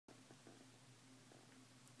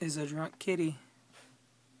is a drunk kitty.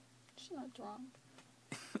 She's not drunk.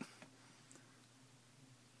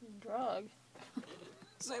 She's drugged.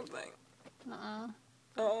 Same thing. Uh-uh.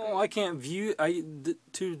 Oh, I can't view.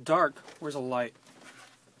 Too dark. Where's a light?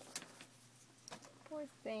 Poor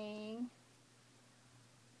thing.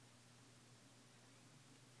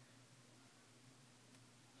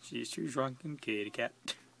 She's too drunken kitty cat.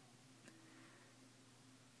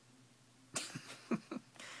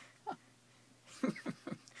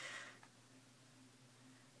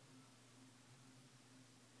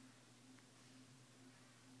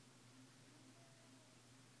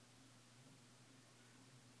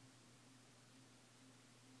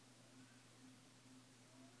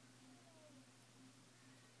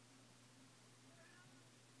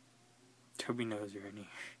 Toby knows you're in here.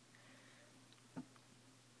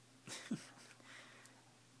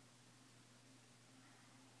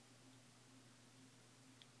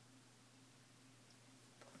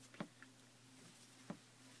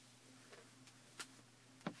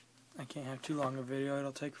 I can't have too long a video,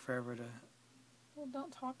 it'll take forever to... Well,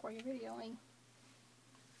 don't talk while you're videoing.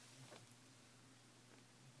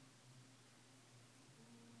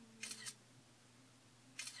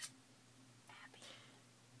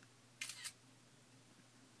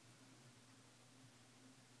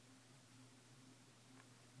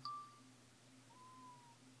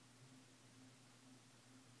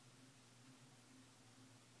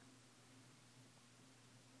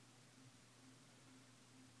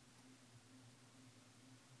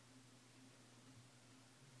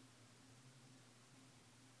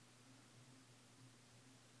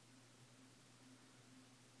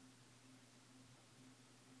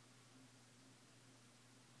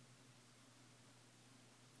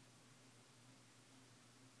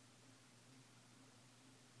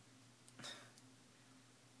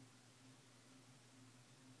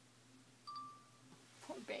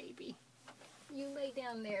 Poor baby. You lay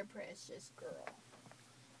down there, precious girl.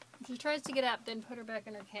 If she tries to get up, then put her back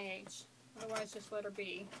in her cage. Otherwise, just let her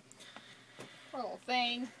be. Poor little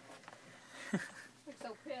thing. Looks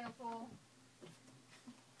so pitiful.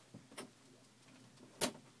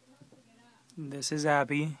 This is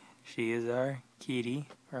Abby. She is our kitty,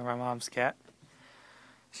 or my mom's cat.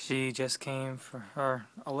 She just came or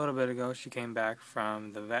a little bit ago, she came back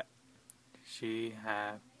from the vet. She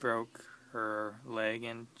broke her leg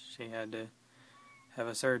and she had to have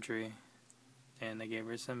a surgery. And they gave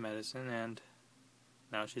her some medicine and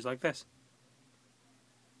now she's like this.